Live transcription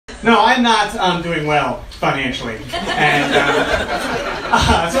No, I'm not doing well financially. And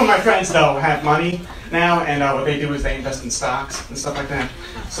some of my friends, though, have money now, and what they do is they invest in stocks and stuff like that.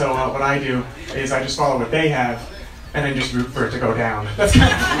 So what I do is I just follow what they have, and then just root for it to go down. That's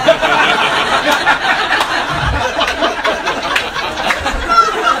kind of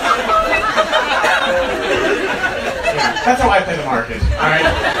that's how I play the market, alright?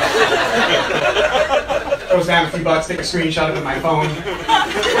 Goes down a few bucks, take a screenshot of it on my phone.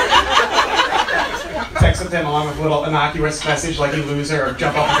 Text them along with a little innocuous message like you loser or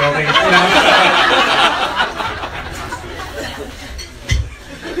jump off the building. You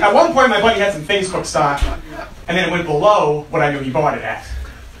know? At one point my buddy had some Facebook stock, and then it went below what I knew he bought it at.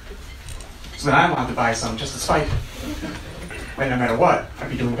 So then I wanted to buy some just to spite him. And no matter what, I'd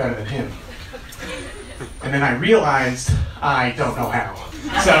be doing better than him. And then I realized I don't know how.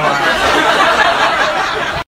 So